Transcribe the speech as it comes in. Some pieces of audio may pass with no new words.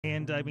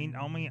And I mean,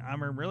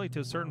 really, to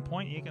a certain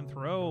point, you can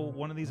throw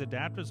one of these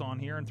adapters on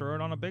here and throw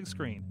it on a big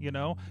screen. You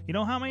know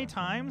how many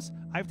times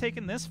I've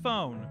taken this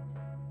phone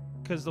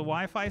because the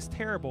Wi-Fi is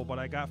terrible, but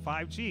I got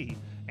 5G,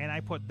 and I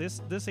put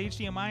this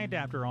HDMI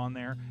adapter on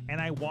there,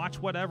 and I watch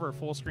whatever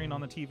full screen on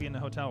the TV in the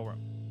hotel room.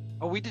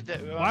 Oh, we did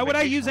that. Why would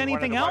I use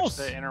anything else?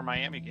 The Inter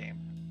Miami game.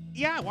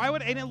 Yeah, why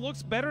would? And it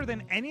looks better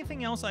than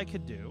anything else I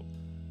could do.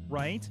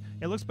 Right?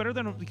 It looks better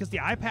than, because the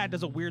iPad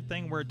does a weird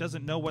thing where it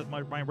doesn't know what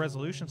my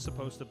resolution's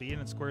supposed to be,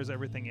 and it squares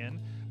everything in.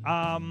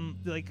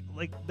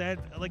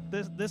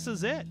 This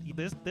is it.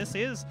 This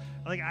is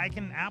like, I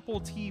can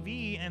Apple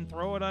TV and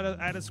throw it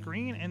at a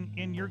screen,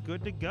 and you're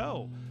good to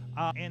go.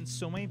 And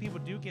so many people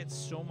do get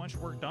so much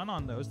work done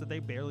on those that they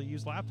barely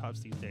use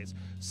laptops these days.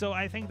 So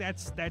I think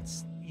that's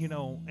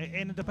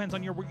and it depends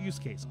on your use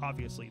case.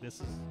 Obviously,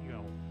 this is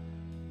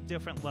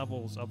different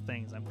levels of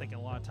things. I'm thinking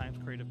a lot of times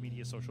creative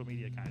media, social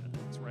media kind of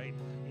things, right?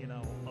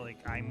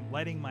 Like, I'm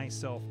letting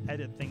myself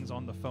edit things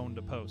on the phone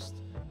to post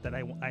that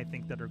I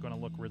think that are going to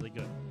look really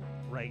good,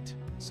 right?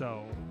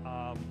 So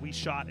we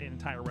shot an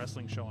entire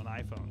wrestling show on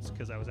iPhones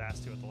because I was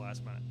asked to at the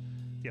last minute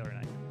the other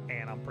night,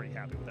 and I'm pretty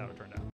happy with how it turned out.